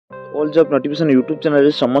All job notification YouTube channel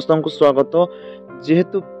रे समस्त को स्वागत।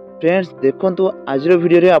 जेहेतु फ्रेंड्स देखंतु आज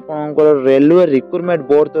वीडियो रे आपनकर रेलवे रिक्रूटमेंट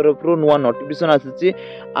बोर्ड तरफ नुआ नोटिफिकेशन आसी।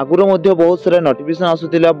 आगुरो मध्ये बहुत सारा नोटिफिकेशन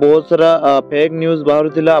आसुतिला, बहुत सारा फेक न्यूज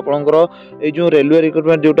बाहरुतिला। आपनकर ए जो रेलवे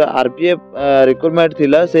रिक्रूटमेंट जोटा आरपीएफ रिक्रूटमेंट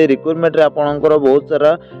थिला, से रिक्रूटमेंट रे आपनकर बहुत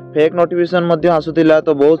सारा फेक नोटिफिकेशन मध्ये आसुतिला।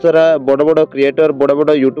 तो बहुत सारा बड़ बड़ क्रिएटर बड़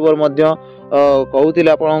बड़ यूट्यूबर मध्ये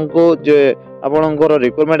कहूतिला आपनको जे आपनकर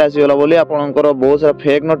रिक्रूटमेंट आसीगला बोली। आपनकर बहुत सारा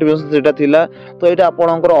फेक नोटिफिकेशन सेटा थिला। तो एटा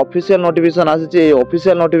आपनकर ऑफिशियल नोटिफिकेशन आसी। ए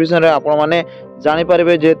ऑफिशियल नोटिफिकेशन रे आपण माने जानि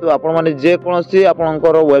पारबे, जेतु आपण माने जे कोनसी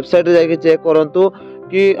आपनकर वेबसाइट रे जाके चेक करंतु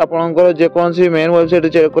कि आपनकर जे कोनसी मेन वेबसाइट रे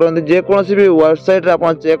चेक करंतु, जे कोनसी भी वेबसाइट रे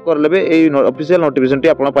आपण चेक कर लेबे ए ऑफिशियल नोटिफिकेशन टी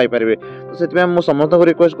आपण पाई पारबे। तो सेति में मो समस्त को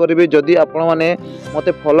रिक्वेस्ट करबी, जदी आपण माने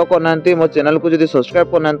मते फॉलो करनांती, मो चैनल को जदी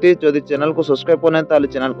सब्सक्राइब करनांती, जदी चैनल को सब्सक्राइब करनांती ताले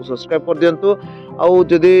चैनल को सब्सक्राइब कर दियंतु। आउ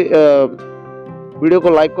जदी वीडियो को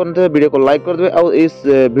लाइक करते वीडियो को लाइक कर दे, और इस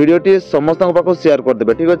वीडियोटी समस्त पाखु शेयर कर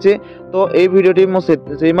देबे। ठीक अच्छे। तो ये वीडियोटी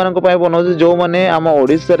से बनाऊँ जो मैंने आम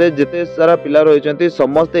ओडिशा रे जिते सारा पिला रही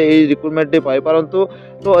समस्ते ये रिक्रूटमेंट पाई पारंतु।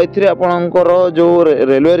 तो एथिरे आपणकर जो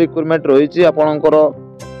रेलवे रिक्रूटमेंट रही आपणकर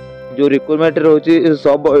जो रिक्रूटमेंट रही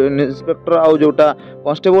सब इंस्पेक्टर आउ जोटा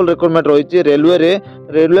कांस्टेबल रिक्रूटमेंट रही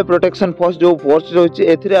रेलवे प्रोटेक्शन फोर्स जो पोस्ट रही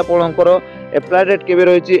एथिरे आपणकर एप्लाई डेट केबे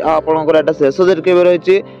रही आपणकर एटा शेष डेट केबे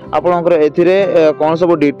रही आपणकर एथिरे कौन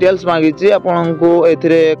सब डिटेल्स मांगी आपनको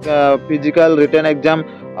एथिरे फिजिकल रिटन एग्जाम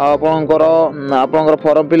आपणकर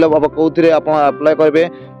फॉर्म फिलअप कौथिरे आपण अप्लाई करबे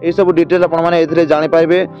ये सब डिटेल आपण माने एथिरे जानि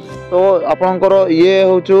पाइबे। तो आपणकर ये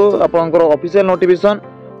होचु आपणकर ऑफिशियल नोटिफिकेशन।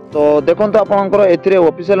 तो देखो आपनकर एथिरे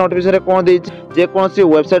ऑफिशियल नोटिफिकेशन कौन देछि, जे कोनसी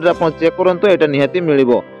वेबसाइट रे आपण चेक करंतु एटा निहाती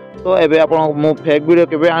मिलिबो। तो एबे आपण मु फेक वीडियो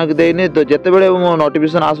केबे आन देइनी। तो जते बेले मो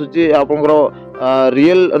नोटिफिकेशन आसुची आपनकर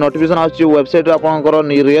रियल नोटिफिकेशन आसुची वेबसाइट रे आपनकर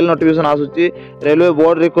रियल नोटिफिकेशन आसुची रेलवे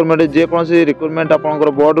बोर्ड रिक्रूटमेंट जे कोनसी रिक्रूटमेंट आपनकर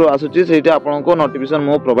बोर्ड रो आसुची सेटा आपनको नोटिफिकेशन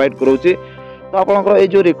मु प्रोवाइड करूची। तो आपनकर ए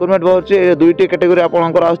जो रिक्रूटमेंट बाहरची दुईटी कैटेगरी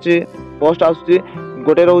आपनकर आसुची पोस्ट आसुची।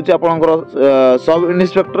 गोटे रोचे आपनकर सब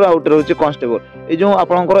इंस्पेक्टर आउट रोचे कांस्टेबल। ए जो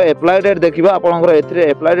आपनकर एप्लाई डेट देखिबा आपनकर एथिरे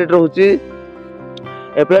एप्लाई डेट रोची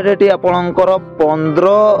एप्लाई डेट आपनकर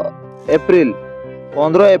 15 एप्रिल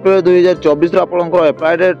 2024 रो आपनकर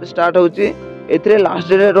एप्लाई डेट स्टार्ट होची। एथिरे लास्ट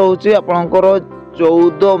डेट रोची आपनकर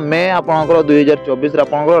 14 मे आपनकर 2024 रे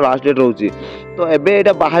आपनकर लास्ट डेट रोची। तो एबे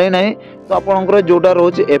एटा बाहरी नाही। तो आपनकर जोटा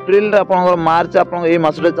रोची एप्रिल रे आपनकर मार्च आपन ए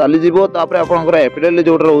मासरे चली जिवो। तापर आपनकर एप्रिल रे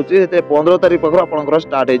जोटा रोची सेते 15 तारिख पाखर आपनकर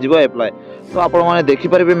स्टार्ट हे जिवो अप्लाई। तो आपण माने देखि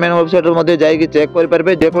परबे मेन वेबसाइट रे मध्ये जाई कि चेक करि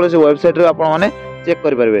परबे, जे कोनसे वेबसाइट रे आपण माने चेक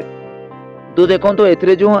करि परबे। तो देखंतु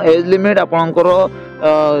एथिरे जो एज लिमिट आपनकर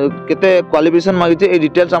केते क्वालिफिकेशन मागिचे ए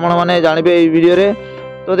डिटेल्स आपण माने जानिबे ए वीडियो रे।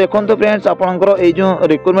 तो देखंतु फ्रेंड्स आपनकर ए जो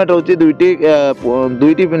रिक्रूटमेंट होची दुईटी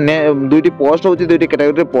पोस्ट होची, दुईटी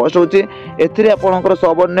कैटेगरी पोस्ट होची। एथिरे आपनकर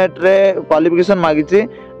सबऑर्डिनेट रे क्वालिफिकेशन मागिची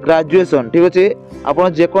ग्रेजुएशन। ठीक अछि। आपण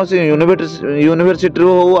जे कोनसी यूनिवर्सिटी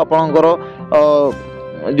रो हो आपनकर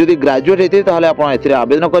जदि ग्रेजुएट हेती ताहले आपण एथिरे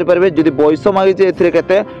आवेदन करि परबे। जदि बयस मागिची एथिरे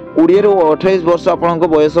केते 20 ରୁ 28 वर्ष आपनकर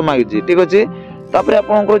बयस मागिची। ठीक अछि। तापर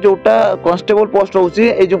आपनकर जोटा कांस्टेबल पोस्ट होची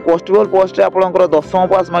ए जो कांस्टेबल पोस्ट रे आपनकर 10th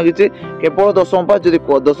पास मागिची, केवल 10th पास। जदि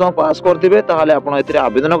 10th पास करथिबे ताहले आपण एथिरे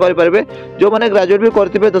आवेदन करि परबे। जो माने ग्रेजुएट भी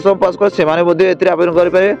करथिबे 10th पास कर से माने मध्ये एथिरे आवेदन करि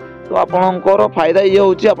परबे। तो आपनकर फायदा ये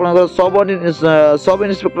होची आपनकर सब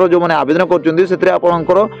इंस्पेक्टर जो माने आवेदन करचुंदी सेथिरे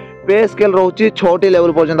आपनकर पे स्केल रोची 6टी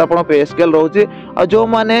लेवल पर्यंत आपण पे स्केल रोची। आ जो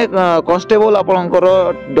माने कांस्टेबल आपनकर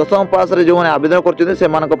 10th पास रे जो माने आवेदन करचुंदी से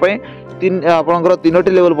मानक पई आपनकर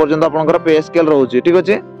 3टी लेवल पर्यंत आपनकर पे स्केल रोची। ठीक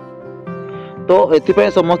अछि। तो एथि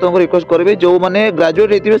समस्त को रिक्वेस्ट करबे जो माने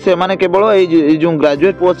ग्रेजुएट हेतिबे से माने केवल ए जो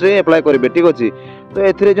ग्रेजुएट पोस्ट रे अप्लाई करबे। ठीक अछि। तो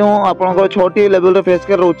एथिरे जो आपनकर 6टी लेवल रे पे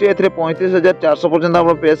स्केल रोची एथिरे 35,400 पर्यंत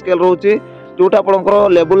आपण पे स्केल रोची। जोटा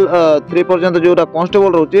आपनकर लेवल 3 पर्यंत जोटा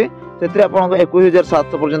कांस्टेबल रोची सेथिरे आपनकर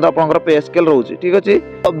 21,700 पर्यंत आपनकर पे स्केल रोची। ठीक अछि।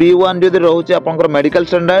 तो B1 जदि रोची आपनकर मेडिकल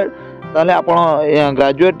स्टैंडर्ड ताले आपण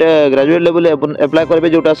ग्रेजुएट लेवल अप्लाई करबे।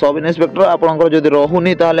 जोटा सब इंस्पेक्टर आपनकर जदि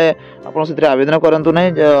रहुनी ताले आपण सेथिरे आवेदन करंतु नै।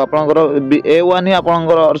 आपनकर A1 ही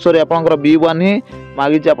आपनकर सॉरी आपनकर B1 ही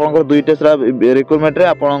मागिची आपनकर दुईटा सारा रिक्रूटमेंट रे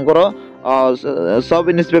आपनकर सब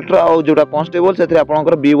इंस्पेक्टर और जोटा कांस्टेबल सेथिरे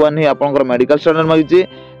आपनकर B1 ही आपनकर मेडिकल स्टैंडर्ड मागिची।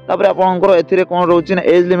 तापर आपनकर एथिरे कोन रोची ना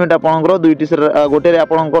एज लिमिट आपनकर दुईटी गोटे रे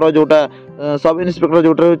आपनकर जोटा सब इंस्पेक्टर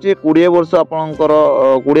जोटा होची 20 वर्ष आपनकर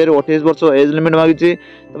 20 ରୁ 28 वर्ष एज लिमिट मागिची।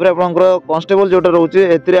 तापर आपनकर कांस्टेबल जोटा रोची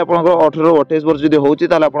एथिरे आपनकर 18 ରୁ 28 वर्ष जदी होची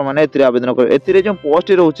ताले आपण माने एथिरे आवेदन कर। एथिरे जो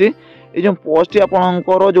पोस्ट रोची ए जो पोस्ट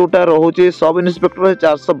आपनकर जोटा रोची सब इंस्पेक्टर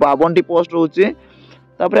 452 टी पोस्ट रोची।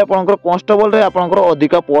 तापर आपनकर कांस्टेबल रे आपनकर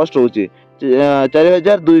अधिका पोस्ट रोची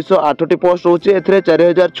 4208 पोस्ट रोचे एथिरे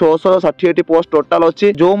 4660 पोस्ट टोटाल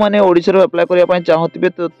अच्छी। जो मैंने ओडिशा रो अप्लाई करबा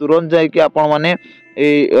चाहथिबे तो तुरंत जाइए आपण माने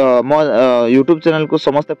मो यूट्यूब चैनल को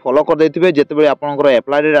समस्त फॉलो कर देथिबे। जेतेबेले आपनकर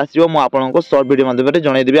अप्लाई डेट आसीबो मो आपनको शॉर्ट वीडियो माध्यम रे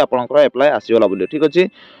जणाई देबी आपनकर अप्लाई आसीगला बोली। ठीक अछि।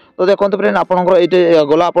 तो देखो फ्रेंड आपनकर एटे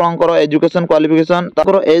गला आपनकर एजुकेशन क्वालिफिकेशन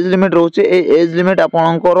ताकर एज लिमिट रोचे। ए एज लिमिट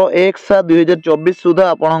आपनकर 1/7/2024 सुधा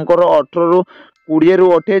आपनकर 18 रु 20 रु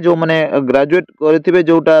 28 जो माने ग्रेजुएट करथिबे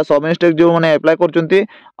जोटा सब मिस्टेक जो माने अप्लाई करचंती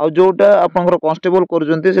आ जोटा आपनकर कांस्टेबल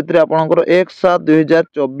करचंती सेतिर आपनकर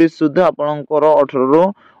 1/7/2024 सुधा आपनकर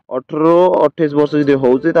 18 28 वर्ष जदि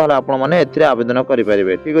होउची ताहले आपण माने एथिरे आवेदन करि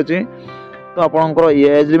परिबे। ठीक अछि। तो आपनकर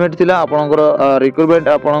एज लिमिट थिला आपनकर रिक्रूटमेंट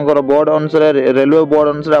आपनकर बोर्ड अनुसार रेलवे बोर्ड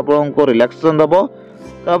अनुसार आपनकर रिलैक्सेशन दबो।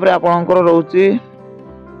 तापरे आपनकर रहउची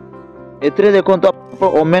एथिरे देखंतु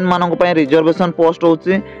ओमेन मानक पय रिजर्वेशन पोस्ट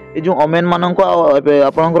होची। ए जो ओमेन मानक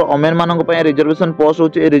आपनकर ओमेन मानक पय रिजर्वेशन पोस्ट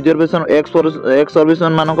होची। ए रिजर्वेशन एक्स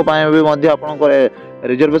सर्विसमैन मानक पय भी मध्य आपनकर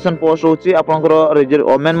रिजर्वेशन पोस्ट होची। आपनकर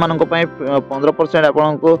ओमेन मानक पय 15%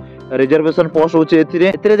 आपनको रिजर्वेशन पोस्ट होची।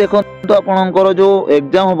 एथिरे देखंतु आपनकर जो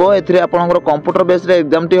एग्जाम होबो एथिरे आपनकर कंप्यूटर बेस रे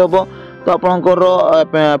एग्जाम टी होबो। तो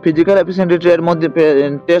आपनकर फिजिकल एफिशिएंसी ट्रेड मध्य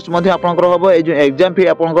टेस्ट मध्य आपनकर होबो। ए जो एग्जाम फी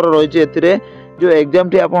आपनकर रहिची एथिरे जो एग्जाम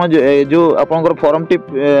टी आपन जो आपनकर फॉर्म टी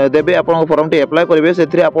देबे आपन फॉर्म टी अप्लाई करिवे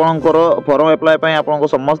सेथिरे आपनकर फॉर्म अप्लाई पय आपनको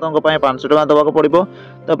समस्तन पय 500 टका दबाक पड़िबो।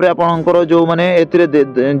 तापरे आपनकर जो माने एथिरे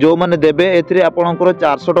जो माने देबे एथिरे आपनकर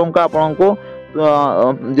 400 टका आपनको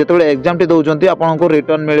जेतेबेले एग्जाम टी दउचंती आपनको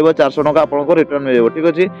रिटर्न मिलिबो 400 टका आपनको रिटर्न मिलिबो। ठीक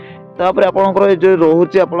अछि। तापरे आपनकर जो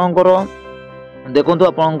रहउची आपनकर देखंतु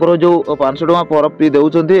आपनकर जो 500 टका फॉर्म फी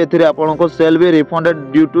देउचंती एथिरे आपनको cell be refunded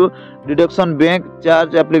due to deduction bank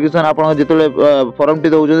charge application आपन जेतेबेले फॉर्म टी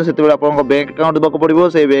दउचंती सेतेबेले आपनको बैंक अकाउंट दबाक पड़िबो।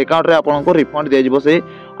 से अकाउंट रे आपनको रिफंड दिया जिवो। से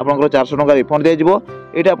आपनकर 400 टका रिफंड दिया जिवो।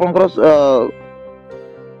 एटा आपनकर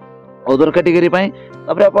अदर कैटेगरी पय।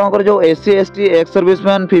 तापरे आपनकर जो SC ST ex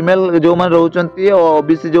serviceman female जो माने रहउचंती और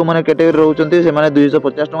ओबीसी जो माने कैटेगरी रहउचंती से माने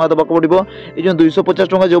 250 टका दबाक पड़िबो। ए जो 250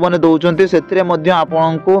 टका जो माने दउचंती सेथिरे मध्य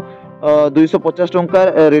आपनको 250 टका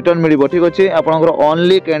रिटर्न मिलिबो। ठीक अछि। आपनकर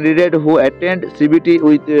only candidate who attend CBT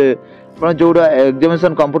with आपण जोडा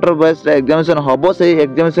एग्जामिनेशन कंप्यूटर बेस्ड एग्जामिनेशन हबो। से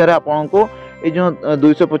एग्जामिनेशन रे आपनको ए जो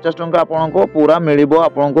 250 टका आपनको पूरा मिलिबो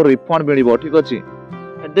आपनको रिफंड मिलिबो। ठीक अछि।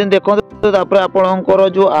 देन देखो तापर आपनकर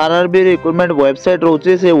जो आरआरबी रिक्रूटमेंट वेबसाइट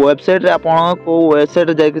रहउची से वेबसाइट रे आपन को वेबसाइट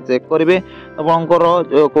रे जाके चेक करिवे आपनकर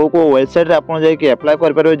को वेबसाइट रे आपन जाके अप्लाई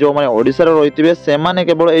कर परबे। जो माने ओडिसा रे रहितबे से माने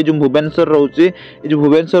केवल ए जो भुवनेश्वर रहउची ए जो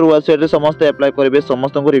भुवनेश्वर वेबसाइट रे समस्त अप्लाई करिवे।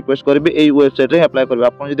 समस्त को रिक्वेस्ट करिवे ए वेबसाइट रे अप्लाई करिवे।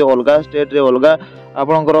 आपन जदि अलगा स्टेट रे अलगा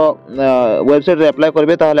आपनकर वेबसाइट रे अप्लाई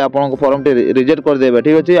करिवे ताहले आपन फॉर्म टी रिजेक्ट कर देबे।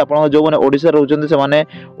 ठीक अछि। आपन जो माने ओडिसा रहउचंती से माने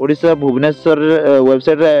ओडिसा भुवनेश्वर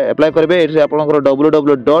वेबसाइट रे अप्लाई करिवे। एठी आपनकर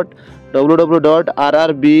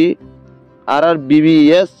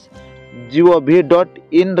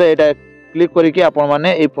www.rrbbs.gov.in रे एटा क्लिक करके आपण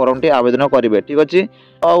माने ए फॉर्म टी आवेदन करिवे। ठीक अछि।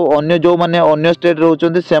 आ अन्य जो माने अन्य स्टेट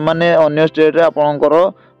रहउचंती से माने अन्य स्टेट रे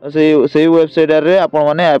आपनकर सेही वेबसाइट रे आपण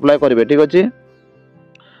माने अप्लाई करिवे। ठीक अछि।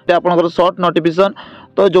 आपनकर शॉर्ट नोटिफिकेशन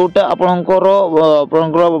तो जोटा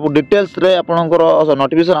आपनकर डिटेल्स रे आपनकर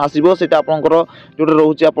नोटिफिकेशन आसीबो। सेटा आपनकर जोटा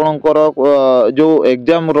रहउची आपनकर जो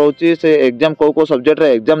एग्जाम रहउची से एग्जाम को सब्जेक्ट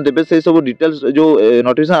रे एग्जाम देबे से सब डिटेल्स जो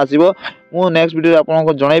नोटिफिकेशन आसीबो मु नेक्स्ट वीडियो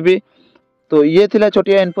आपनकर जणाइबी। तो ये थिला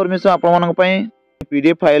छोटिया इन्फॉर्मेशन आपन मानक पई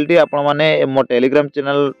पीडीएफ फाइल टी आपन माने मो टेलीग्राम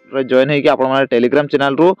चैनल रे जॉइन हे कि आपन माने टेलीग्राम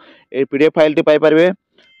चैनल रो ए पीडीएफ फाइल टी पाई परबे।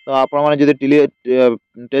 तो आपण माने जदि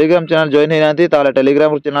टेलीग्राम चैनल जॉइन हे नांती ताले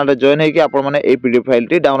टेलीग्राम चैनल रे जॉइन हे कि आपण माने ए पीडीएफ फाइल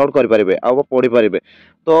टी डाउनलोड करि परिबे आ पढि परिबे।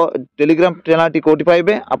 तो टेलीग्राम चैनल टी कोठी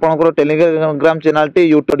पाइबे आपनकर Telegram channel T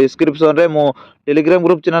YouTube description रे मो टेलीग्राम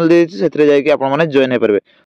ग्रुप चैनल देछि सेथरे जाय कि आपण माने जॉइन हे परिबे।